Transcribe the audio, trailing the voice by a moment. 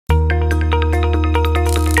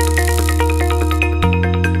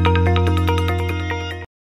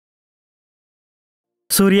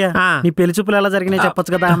సూర్య నీ పెళ్లి చూపులు ఎలా జరిగినాయి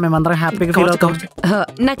చెప్పొచ్చు కదా, మేమందరం హ్యాపీగా ఫీల్ అవుతాం.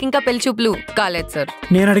 నాకు ఇంకా పెళ్లి చూపులు కాలేదు సార్.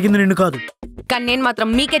 నేను అడిగింది నిన్ను కాదు, కానీ నేను మాత్రం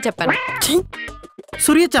మీకే చెప్పాను.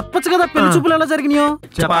 సూర్య చెప్పొచ్చు కదా పెళ్లి చూపులు ఎలా జరిగినాయో.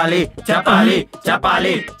 చెప్పాలి చెప్పాలి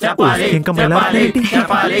చెప్పాలి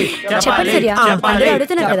చెప్పాలి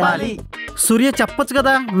చెప్పాలి. సూర్య చెప్పొచ్చు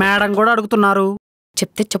కదా, మేడం కూడా అడుగుతున్నారు.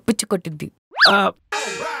 చెప్తే చెప్పుచ్చు కొట్టిద్ది.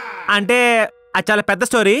 అంటే అది చాలా పెద్ద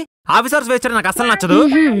స్టోరీ. ఆఫీసర్స్ వేస్తారు నాకు అసలు నచ్చదు.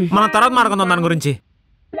 మనం తర్వాత మాట్లాడుకుందాం దాని గురించి.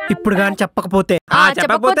 ఇప్పుడు కానీ చెప్పకపోతే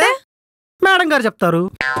మేడం గారు చెప్తారు.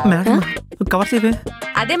 మేడం కవర్స్ ఇవే.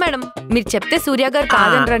 అదే మేడం మీరు చెప్తే సూర్య గారు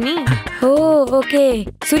కాదనరని. ఓ ఓకే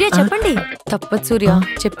సూర్య చెప్పండి. తప్పదు సూర్య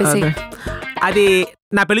చెప్పేసి. అది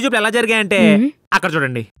నా పెళ్లి చూపులు ఎలా జరిగాయంటే అక్కడ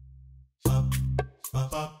చూడండి.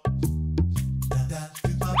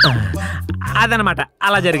 అదనమాట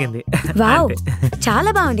అలా జరిగింది. వావ్ చాలా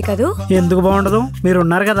బాగుంది కదూ. ఎందుకు బాగుండదు, మీరు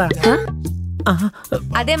ఉన్నారు కదా.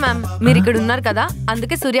 అదే మ్యామ్ మీరు ఇక్కడ ఉన్నారు కదా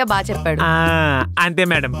అందుకే సూర్య బాగా చెప్పాడు. అంతే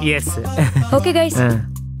madam. Yes okay guys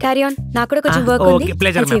carry on. నాకు కూడా కొంచెం వర్క్ ఉంది.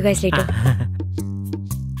 See you guys later.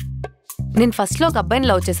 నేను ఫస్ట్ లో ఒక అబ్బాయిని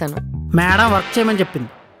లవ్ చేశాను. మేడం వర్క్ చేయమని చెప్పింది,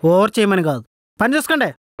 ఓవర్ చేయమని కాదు. పని చూసుకోండి.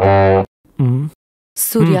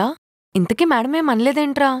 సూర్య ఇంతకీ మేడం ఏం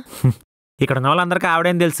అనలేదేంట్రా? ఇక్కడ ఉన్న వాళ్ళందరికీ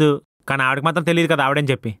ఆవిడేం తెలుసు, కానీ ఆవిడకి మాత్రం తెలియదు కదా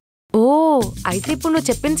ఆవిడని చెప్పి. ఓ అయితే ఇప్పుడు నువ్వు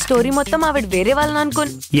చెప్పిన స్టోరీ మొత్తం ఆవిడ వేరే వాళ్ళని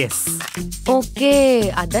అనుకోని. ఓకే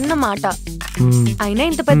అదన్నమాట. అయినా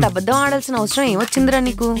ఇంత పెద్ద అబద్ధం ఆడాల్సిన అవసరం ఏమొచ్చిందిరా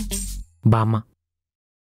నీకు? బామ్మ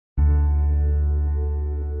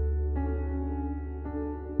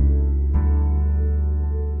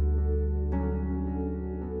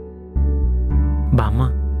బామ్మ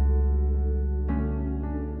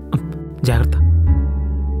జాగ్రత్త.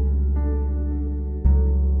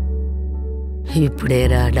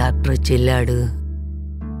 ఇప్పుడేరా డాక్టర్ వచ్చి వెళ్ళాడు.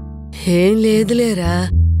 ఏం లేదులేరా,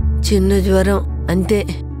 చిన్న జ్వరం అంతే.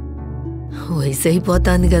 వయసు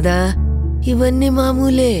అయిపోతాంది కదా, ఇవన్నీ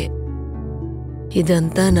మామూలే.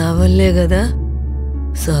 ఇదంతా నా వల్లే కదా,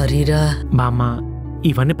 సారీరా. బామ్మ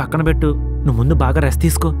ఇవన్నీ పక్కన పెట్టు, నువ్వు ముందు బాగా రెస్ట్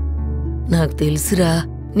తీసుకో. నాకు తెలుసురా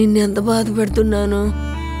నిన్నెంత బాధ పెడుతున్నాను.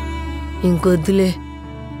 ఇంకొద్దులే,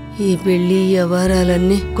 ఈ పెళ్ళి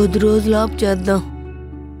వ్యవహారాలన్నీ కొద్ది రోజులు ఆపు చేద్దాం.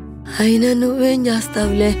 అయినా నువ్వేం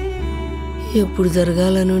చేస్తావులే, ఎప్పుడు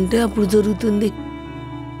జరగాలని ఉంటే అప్పుడు జరుగుతుంది.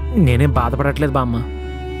 నేనేం బాధపడట్లేదు బామ్మ.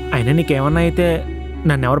 అయినా నీకేమన్నా అయితే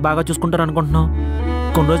నన్ను ఎవరు బాగా చూసుకుంటారు అనుకుంటున్నావు?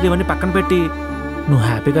 కొన్ని రోజులు ఇవన్నీ పక్కన పెట్టి నువ్వు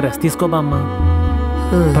హ్యాపీగా రెస్ట్ తీసుకో బామ్మ.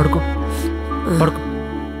 పడుకో పడుకో.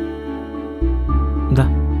 దా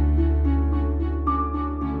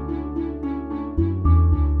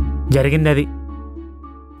జరిగింది అది.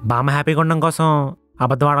 బామ్మ హ్యాపీగా ఉండడం కోసం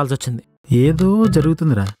అబద్ధం ఆడాల్సి వచ్చింది. ఏదో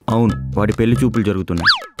జరుగుతుందిరా. అవును వాడి పెళ్లి చూపులు జరుగుతున్నాయి.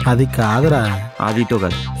 అది కాదురా, ఆదితో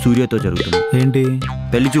కాదు సూర్యతో జరుగుతున్నాయి. ఏంటి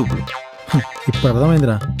పెళ్లి చూపులు? ఇప్పుడు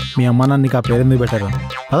అర్థమైందిరా, మీ అమ్మ నాన్న నీకు ఆ పేరు ఎందుకు పెట్టారు.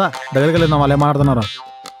 అదా దగ్గరికి వెళ్ళిన వాళ్ళు ఏం మాట్లాడుతున్నారా?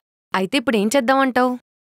 అయితే ఇప్పుడు ఏం చేద్దామంటావు?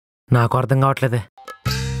 నాకు అర్థం కావట్లేదే.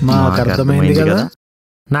 నాకు అర్థమైంది కదా.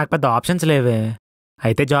 నాకు పెద్ద ఆప్షన్స్ లేవే.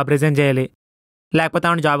 అయితే జాబ్ రిజైన్ చేయాలి, లేకపోతే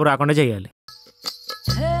ఆవిడ జాబ్ రాకుండా చేయాలి.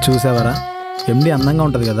 చూసావరా, ఎండి అందంగా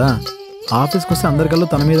ఉంటది కదా, ఆఫీస్కి వస్తే అందరికల్లా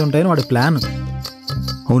తన మీద ఉంటాయని వాడి ప్లాన్.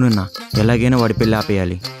 అవునన్నా, ఎలాగైనా వాడి పెళ్లి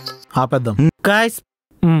ఆపేయాలి. ఆపేద్దాం. Guys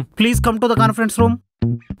please come to the conference room.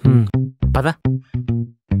 పద.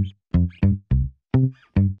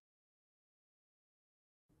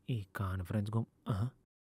 ఈ కాన్ఫరెన్స్ రూమ్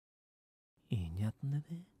ఏం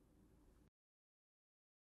చేస్తుంది?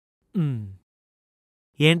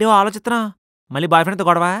 ఏంటి ఆలోచిస్తున్నా? మళ్ళీ బాయ్ ఫ్రెండ్తో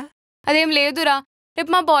గొడవ? అదేం లేదురా,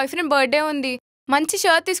 రేపు మా బాయ్ ఫ్రెండ్ బర్త్డే ఉంది. మంచి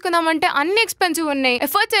షర్ట్ తీసుకుందామంటే అన్ని ఎక్స్పెన్సివ్ ఉన్నాయి.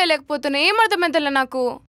 ఎఫర్ట్ చేయలేకపోతున్నా. ఏం అర్థమైందిలే నాకు.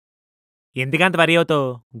 ఎందుకంత వరి అవుతావు?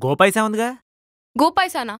 గోపైసా ఉందిగా.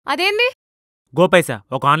 గోపైసానా? అదేంది? గోపైసా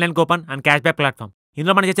ఒక online coupon and cash back platform.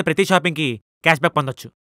 ఇందులో మనం చేసే ప్రతి షాపింగ్కి క్యాష్ బ్యాక్ పొందొచ్చు.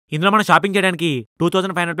 ఇందులో మనం షాపింగ్ చేయడానికి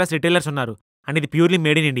 2500+ రిటైలర్స్ ఉన్నారు. అండ్ ఇది ప్యూర్లీ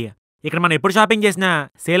మేడ్ ఇన్ ఇండియా. ఇక్కడ మనం ఎప్పుడు షాపింగ్ చేసినా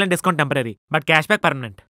sale and discount temporary, but cash back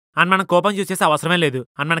permanent. And మనం కూపన్ యూస్ చేసే అవసరమే లేదు.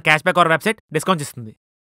 అండ్ మన cash back our website discount ఇస్తుంది.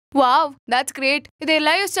 Wow that's great. ఇది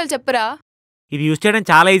ఎలా యూస్ చేయాలి చెప్పరా? ఇది యూస్ చేయడం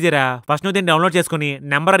చాలా ఈజీరా. ఫస్ట్ నువ్వు దీన్ని డౌన్లోడ్ చేసుకుని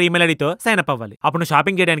నెంబర్ ఆర్ ఈమెయిల్ ఐడితో సైన్ అప్ అవ్వాలి. అప్పుడు నువ్వు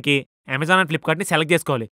షాపింగ్ చేయడానికి అమెజాన్ అండ్ ఫ్లిప్కార్ట్ని సెలెక్ట్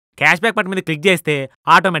చేసుకోవాలి. క్యాష్ బ్యాక్ బటన్ మీద క్లిక్ చేస్తే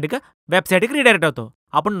ఆటోమేటిక్గా వెబ్సైట్కి రీడైరెక్ట్ అవుతావు.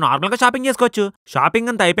 అప్పుడు నార్మల్గా షాపింగ్ చేసుకోవచ్చు.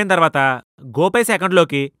 షాపింగ్ అంతా అయిపోయిన తర్వాత గోపైసా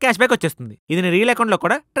అకౌంట్లోకి క్యాష్ బ్యాక్ వచ్చేస్తుంది. ఇది నీ రియల్ అకౌంట్లో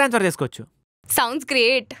కూడా ట్రాన్స్ఫర్ చేసుకోవచ్చు. Sounds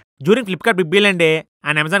great. During Flipkart big billion day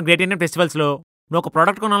and Amazon great Indian ఫెస్టివల్స్లో నువ్వు ఒక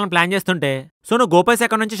ప్రోడక్ట్ కొనాలని ప్లాన్ చేస్తుంటే నువ్వు గోపైసా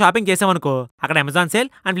అకౌంట్ నుంచి షాపింగ్ చేసావనుకో, అక్కడ Amazon sale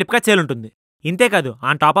and Flipkart sale ఉంటుంది. ఇంతేకాదు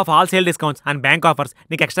on top of all sale discounts and bank offers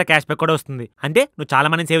నీకు ఎక్స్ట్రా క్యాష్ బ్యాక్ కూడా వస్తుంది. అంటే నువ్వు చాలా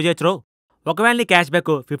మందిని సేవ్ చేయొచ్చు రో. ఒకవేళ నీ క్యాష్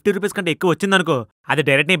బ్యాక్ 50 రూపీస్ కంటే ఎక్కువ వచ్చిందనుకో, అది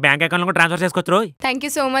డైరెక్ట్ నీ బ్యాంక్ అకౌంట్లో కూడా ట్రాన్స్ఫర్ చేసుకోవచ్చు రో. థ్యాంక్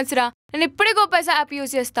యూ సో మచ్ రా. నేను ఇప్పుడే గోపైసా యాప్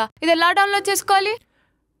యూజ్ చేస్తా. ఇది ఎలా డౌన్లోడ్ చేసుకోవాలి?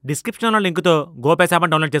 డిస్క్రిప్షన్లో లింక్తో గోపైసా యాప్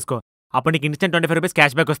డౌన్లోడ్ చేసుకో. అప్పుడు నీకు ఇన్స్టెంట్ 25 రూపీస్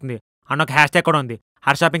క్యాష్ బ్యాక్ వస్తుంది. అన్న ఒక హ్యాష్ ట్యాగ్ కూడా ఉంది,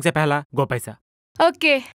 హర్ షాపింగ్ సే పెహలా గోపైసా.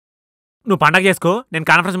 ఓకే, నువ్వు పండగ చేసుకో, నేను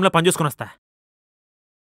కాన్ఫరెన్స్ రూమ్లో పని చూసుకుని వస్తా.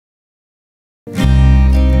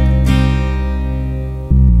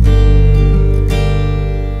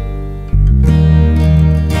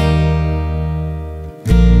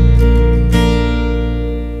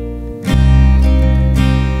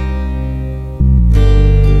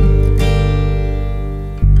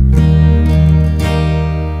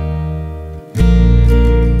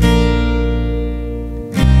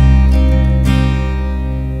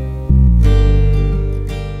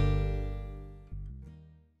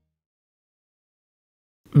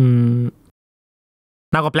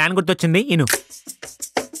 నాకు ప్లాన్ గుర్తొచ్చింది, ఇను.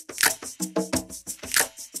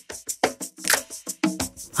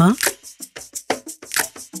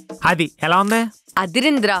 అది ఎలా ఉంది?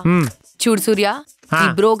 అదిరింద్రా. చూడు సూర్య, ఈ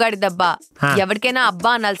బ్రోగాడి దెబ్బ ఎవరికైనా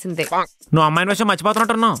అబ్బా అనాల్సిందే. నువ్వు అమ్మాయిని విషయం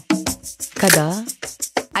మర్చిపోతున్నట్టున్నావు కదా.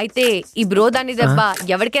 అయితే ఈ బ్రో దాని దెబ్బ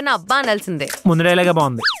ఎవరికైనా అబ్బా అనాల్సిందే. ముందు డైలాగే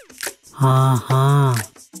బాగుంది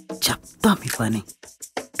చెప్తా మీ పని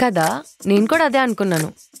కదా. నేను కూడా అదే అనుకున్నాను.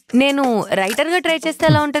 నేను రైటర్ గా ట్రై చేస్తే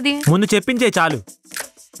ఎలా ఉంటది? ముందు చెప్పించే చాలు,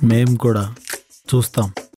 మేము కూడా చూస్తాం.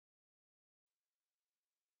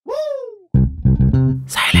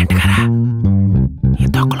 సైలెంట్ గా రా. ఈ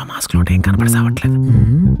తొక్కలో మాస్క్ లో ఏం కనపడసావట్లేదు.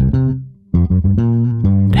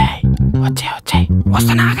 వచ్చాయి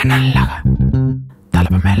వస్తున్నాగా నల్లగా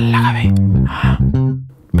తలప మెల్లగా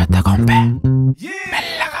పెద్ద కొంపే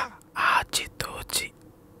మెల్లగా ఆచి తోచి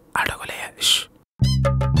అడుగులే.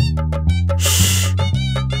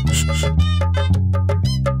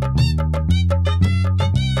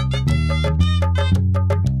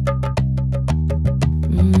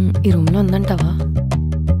 ఈ రూమ్ లో ఉందంటావా?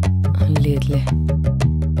 లేదులే.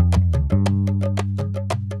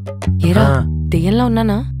 ఏరా దెయ్యంలా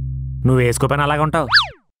ఉన్నానా? నువ్వు వేసుకోపోయినా అలాగే ఉంటావు.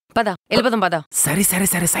 పద వెళ్ళిపోదాం పద. సరే సరే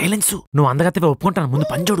సరే సైలెన్స్. నువ్వు అందగతివే ఒప్పుకుంటాను, ముందు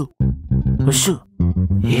పని చూడు.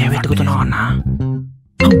 ఏం వెతుకుతున్నావు అన్నా?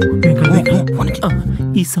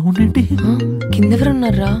 ఈ సౌండ్ ఏంటి?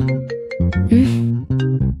 కిందెవరున్నారా?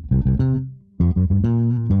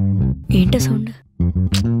 ఏంటో సౌండ్?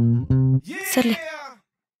 సర్లే.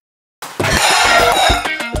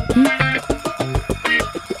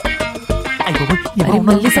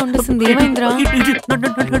 మళ్ళీ సౌండ్ వస్తుంది, ఏమైందిరా?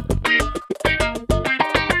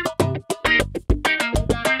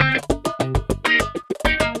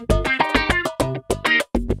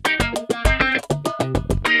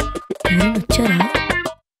 వచ్చారా?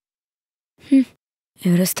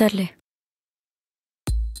 ఎవరొస్తారులే.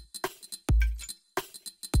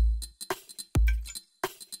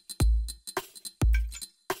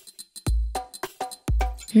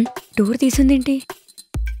 డోర్ తీసుందేంటి?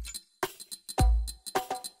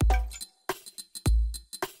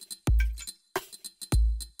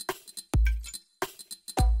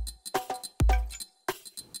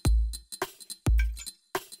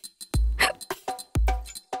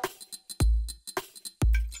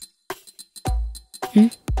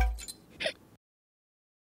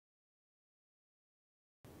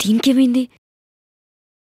 దీనికేమైంది?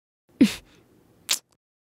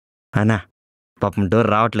 అన్నా పాపం డోర్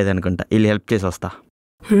రావట్లేదు అనుకుంటా, వీళ్ళు హెల్ప్ చేసి వస్తా.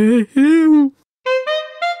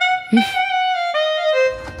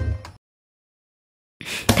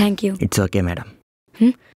 Thank you. It's okay madam.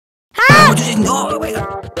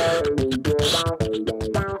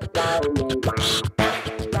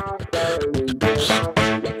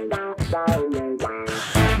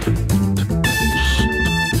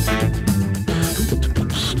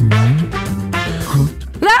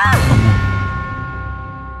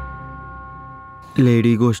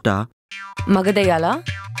 Lady గోస్టా? మగదయ్యాలా?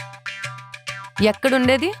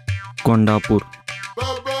 ఎక్కడుండేది? Kondapur.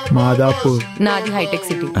 Madhapur. నాది హైటెక్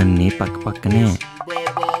సిటీ. అన్నీ పక్క పక్కనే.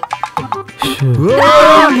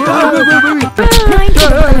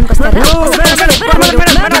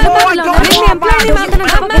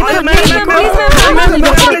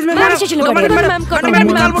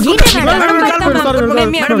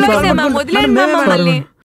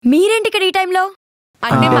 మీరేంటి ఇక్కడ ఈ టైంలో?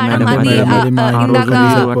 అంటే మేడం అది ఇందాక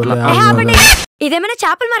ఇదేమైనా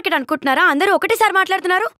చేపల మార్కెట్ అనుకుంటున్నారా? అందరూ ఒకటేసారి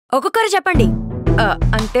మాట్లాడుతున్నారు, ఒక్కొక్కరు చెప్పండి.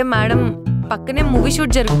 అంటే మేడం పక్కనే మూవీ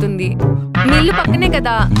షూట్ జరుగుతుంది, మీ ఇల్లు పక్కనే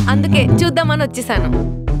కదా, అందుకే చూద్దామని వచ్చేసాను.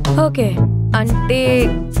 ఓకే. అంటే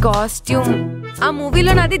కాస్ట్యూమ్ ఆ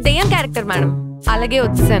మూవీలో నాది దెయ్యం క్యారెక్టర్ మేడం, అలాగే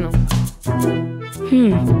వచ్చేసాను.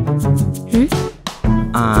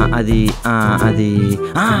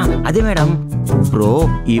 అదే మేడం, బ్రో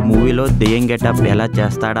ఈ మూవీలో దెయ్యం గెటప్ ఎలా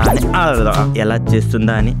చేస్తాడా అని, ఎలా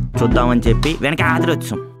చేస్తుందా అని చూద్దామని చెప్పి వెనక ఆదరి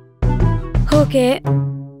వచ్చాం. ఓకే,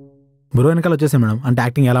 బ్రో వెనకాల వచ్చేసాం మేడం, అంటే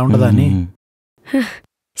యాక్టింగ్ ఎలా ఉంటుందా అని.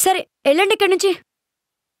 సరే వెళ్ళండి ఇక్కడి నుంచి.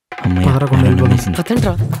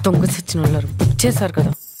 స్వతంత్ర దొంగ సచ్చిన వాళ్ళు వచ్చేసారు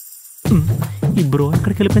కదా. ఈ బ్రో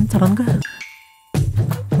ఎక్కడికి వెళ్ళిపోయింది సడన్ గా.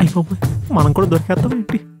 అయిపోయి మనం కూడా దొరికేస్తాం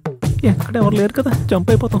ఏంటి, ఎక్కడ ఎవరు లేరు కదా, జంప్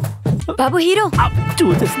అయిపోతాం. బాబు హీరో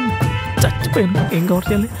చూసేసింది, చచ్చిపోయాను. ఏం కవర్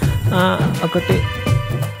చేయాలి? ఒకటి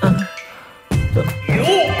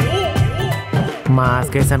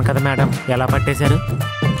మాస్క్ వేసాను కదా మేడం, ఎలా పట్టేశారు?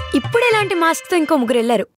 ఇప్పుడు ఎలాంటి మాస్క్ తో ఇంకో ముగ్గురు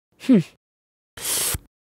వెళ్ళారు.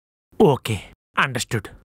 Okay, understood.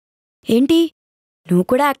 ఏంటి నువ్వు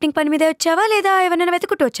కూడా యాక్టింగ్ పని మీదే వచ్చావా లేదా ఎవరైనా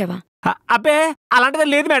వెతుకుంటూ వచ్చావా? అబ్బే అలాంటిది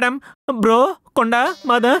లేదు మేడం. బ్రో కొండ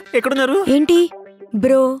మాదా ఎక్కడున్నారు? ఏంటి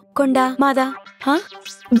బ్రో కొండ మాదా?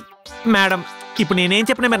 మేడం ఇప్పుడు నేనేం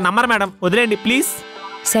చెప్పినా మీరు నమ్మరు మేడం, వదిలేండి ప్లీజ్.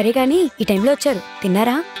 సరే కానీ ఈ టైంలో వచ్చారు,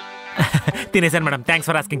 తిన్నారా? తినేసాను madam, thanks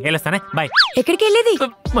for asking. వెళ్ళొస్తానే, bye. ఎక్కడికి వెళ్ళేది?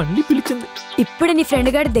 మళ్ళీ పిలిచింది. ఇప్పుడే నీ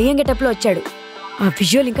ఫ్రెండ్ గారు దెయ్యం గెటప్ లో వచ్చాడు. ఆ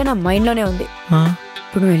విజువల్ ఇంకా నా మైండ్ లోనే ఉంది.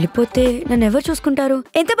 ఇప్పుడు నువ్వు వెళ్ళిపోతే నన్ను ఎవరు చూసుకుంటారు?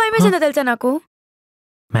 ఎంత భయం వేసిందో తెలుసా నాకు.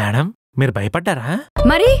 మేడం మీరు భయపడ్డారా?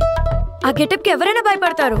 మరి ఆ గెటప్ కి ఎవరైనా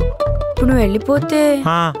భయపడతారు. ఇప్పుడు నువ్వు వెళ్ళిపోతే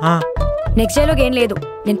నెక్స్ట్ డైలాగ్ ఏం లేదు,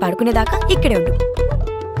 నేను పడుకునేదాకా ఇక్కడే ఉండు.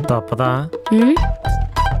 తప్పదా?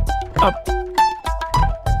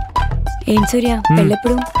 ఏం సూర్య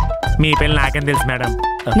పెళ్ళెప్పుడు? మీ పెళ్ళి నాకేం తెలుసు మేడం.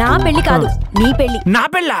 నా పెళ్లి కాదు, నీ పెళ్లి. నా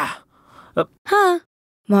పెళ్ళా?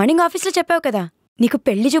 మార్నింగ్ ఆఫీస్ లో చెప్పావు కదా నీకు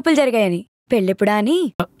పెళ్లి చూపులు జరిగాయని, పెళ్ళెప్పుడా అని.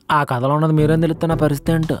 ఆ కథలో ఉన్నది మీరేం తెలుస్తున్న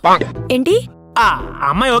పరిస్థితి ఏంటో. ఏంటి?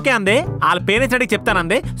 అమ్మాయి ఓకే అంది, వాళ్ళ పేరెంట్స్ అడిగి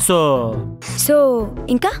చెప్తానంది. సో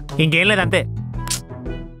ఇంకా ఇంకేం లేదంతే.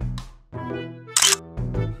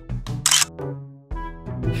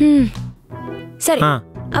 సరే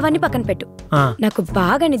అవన్నీ పక్కన పెట్టు, నాకు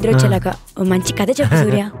బాగా నిద్ర వచ్చేలాగా ఓ మంచి కథ చెప్పు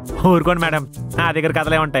సూర్య. ఊరుకోండి మేడం, నా దగ్గర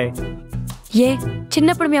కథలే ఉంటాయి. ఏ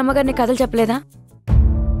చిన్నప్పుడు మీ అమ్మగారిని కథలు చెప్పలేదా?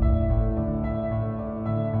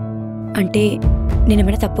 అంటే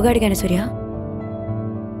నేనేమైనా తప్పుగా అడిగాను సూర్య?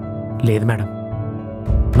 లేదు మేడం,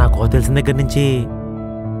 నాకు తెలిసిన దగ్గర నుంచి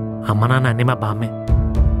అమ్మ నాన్న అన్నీ మా బామ్మే.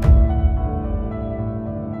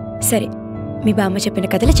 సరే మీ బామ్మ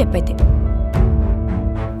చెప్పిన కథలే చెప్పైతే.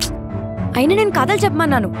 అయినా నేను కథలు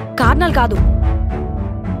చెప్పమన్నాను, కారణాలు కాదు.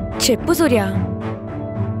 చెప్పు సూర్య.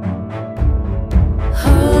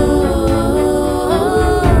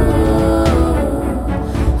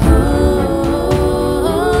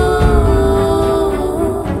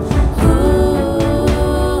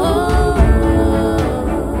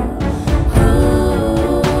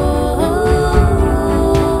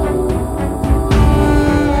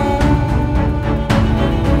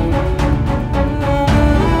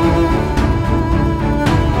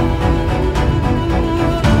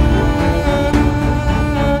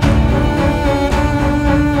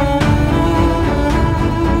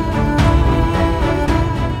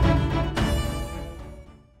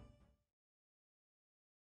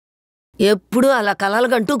 ఎప్పుడు అలా కలలు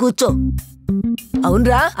గంటూ కూర్చో.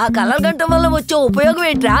 అవునరా, ఆ కలలు గంట వల్ల వచ్చే ఉపయోగం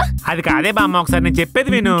ఏంట్రా? అది కాదే బామ్మ, ఒకసారి నేను చెప్పేది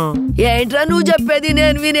విను. ఏంట్రా నువ్వు చెప్పేది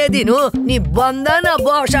నేను వినేది? నీ బంధన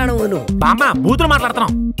భోషణమును. బామ్మ బూతులు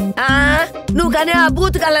మాట్లాడుతున్నావు. నువ్వు కానీ ఆ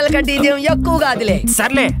బూత్ కళల కంటే ఇదేం ఎక్కువ కాదులే.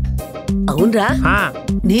 సర్లే. అవునరా,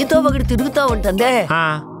 నీతో ఒకటి తిరుగుతా ఉంటుందే,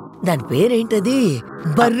 దాని పేరేంటది?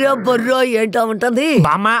 బర్రో బొర్రో ఏంటో ఉంటది.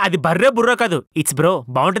 బామ్మ అది బర్రో బుర్రో కాదు, ఇట్స్ బ్రో.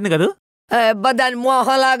 బాగుంటుంది కదా? దాని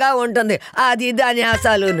మోహలాగా ఉంటుంది, అది దాని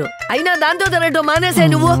ఆశాలును. అయినా దాంతో తినట్టు మానేసే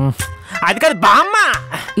నువ్వు. అది కాదు బామ్మ.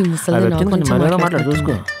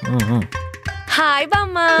 చూసుకో. హాయ్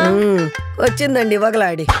బామ్మ. వచ్చిందండి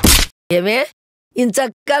వగలాడి. ఏమే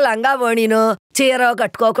ఇంచక్క లంగా ఓణిను చీర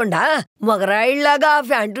కట్టుకోకుండా మొగరాయిళ్లాగా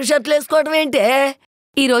ప్యాంటు షర్ట్లు వేసుకోవడం ఏంటే?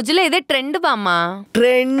 ఈ రోజులో ఇదే ట్రెండ్ బామ్మ.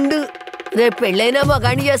 ట్రెండ్? రేపు పెళ్ళైనా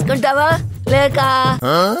మగాణి చేసుకుంటావా లేక?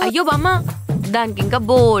 అయ్యో బామ్మ, దానికి ఇంకా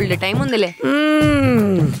బోల్డ్ టైం ఉందిలే.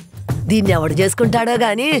 దీన్ని ఎవడు చేసుకుంటాడో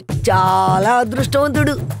గాని చాలా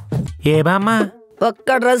అదృష్టవంతుడు. ఏ బామ్మ?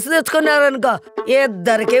 ఒక్క డ్రెస్ తెచ్చుకున్నారనుకో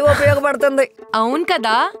ఇద్దరికీ ఉపయోగపడుతుంది. అవును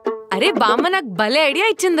కదా? అరే బామ్మ నాకు భలే ఐడియా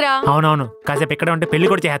ఇచ్చిందిరా. అవునవును, కాసేపు ఇక్కడ ఉంటే పెళ్లి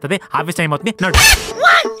కూడా చేస్తుంది, ఆఫీస్ టైం అవుతుంది.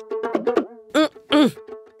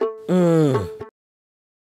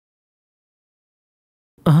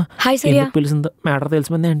 హాయ్ సూర్య. పిలిచిందో మ్యాటర్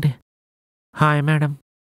తెలిసిపోయింది ఏంటి? Hi madam.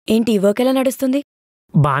 ఏంటి వర్క్ ఎలా నడుస్తుంది?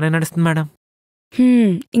 బానే నడుస్తుంది మేడం.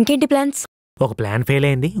 ఇంకేంటి ప్లాన్స్? ఒక ప్లాన్ ఫెయిల్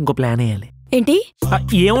అయింది, ఇంకో ప్లాన్ వేయాలి. ఏంటి?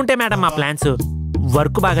 ఏముంటాయి మేడం మా ప్లాన్స్?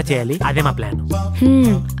 వర్క్ బాగా చేయాలి, అదే మా ప్లాన్.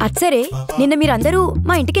 అది సరే, నిన్న మీరందరూ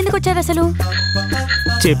మా ఇంటికి ఎందుకు వచ్చారు అసలు?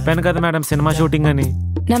 చెప్పాను కదా మేడం, సినిమా షూటింగ్ అని.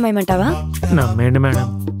 నమ్మేమంటావా? నమ్మేయండి మేడం.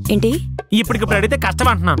 ఏంటి ఇప్పటికిప్పుడు అడిగితే కష్టం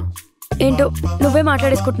అంటున్నాను. ఏంటో నువ్వే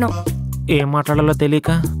మాట్లాడేసుకుంటున్నావు. ఏం మాట్లాడాలో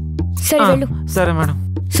తెలియక. సరే వెళ్ళు. సరే మేడం.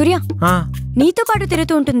 సూర్య ఆ, నీతో పాటు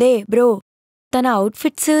తిరుగుతూ ఉంటుందే బ్రో, తన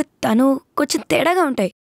అవుట్ఫిట్స్ తను కొంచెం తేడాగా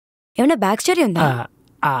ఉంటాయి. ఏమైనా బ్యాక్ స్టోరీ ఉందా?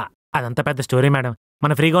 అదంతా పెద్ద స్టోరీ మేడం.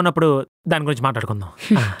 మనం ఫ్రీగా ఉన్నప్పుడు దాని గురించి మాట్లాడుకుందాం.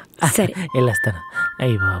 సరే. వెళ్ళేస్తాను.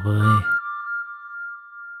 అయ్యి బాబోయ్.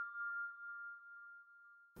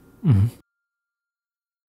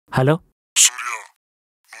 హలో సూర్య,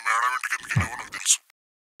 నువ్వు మేడం ఇంటికి ఎందుకు వెళ్ళావో నాకు తెలుసు.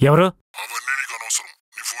 ఎవరు? అవన్నీ నీకు అనవసరం.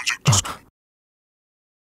 నీ ఫోన్ చెక్ చేసుకో.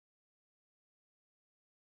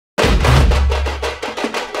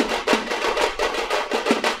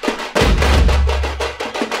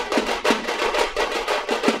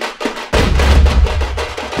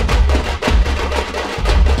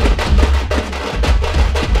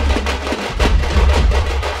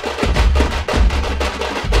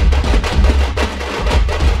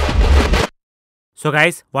 So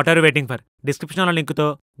guys, what are you waiting for? డిస్క్రిప్షన్లో లింక్తో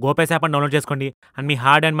గోపైసా యాప్ డౌన్లోడ్ చేసుకోండి అండ్ మీ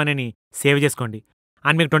హార్డ్ అండ్ మనీని సేవ్ చేసుకోండి.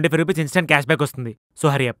 అండ్ మీకు 25 రూపీస్ ఇన్స్టెంట్ క్యాష్ బ్యాక్ వస్తుంది. So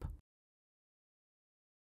hurry up.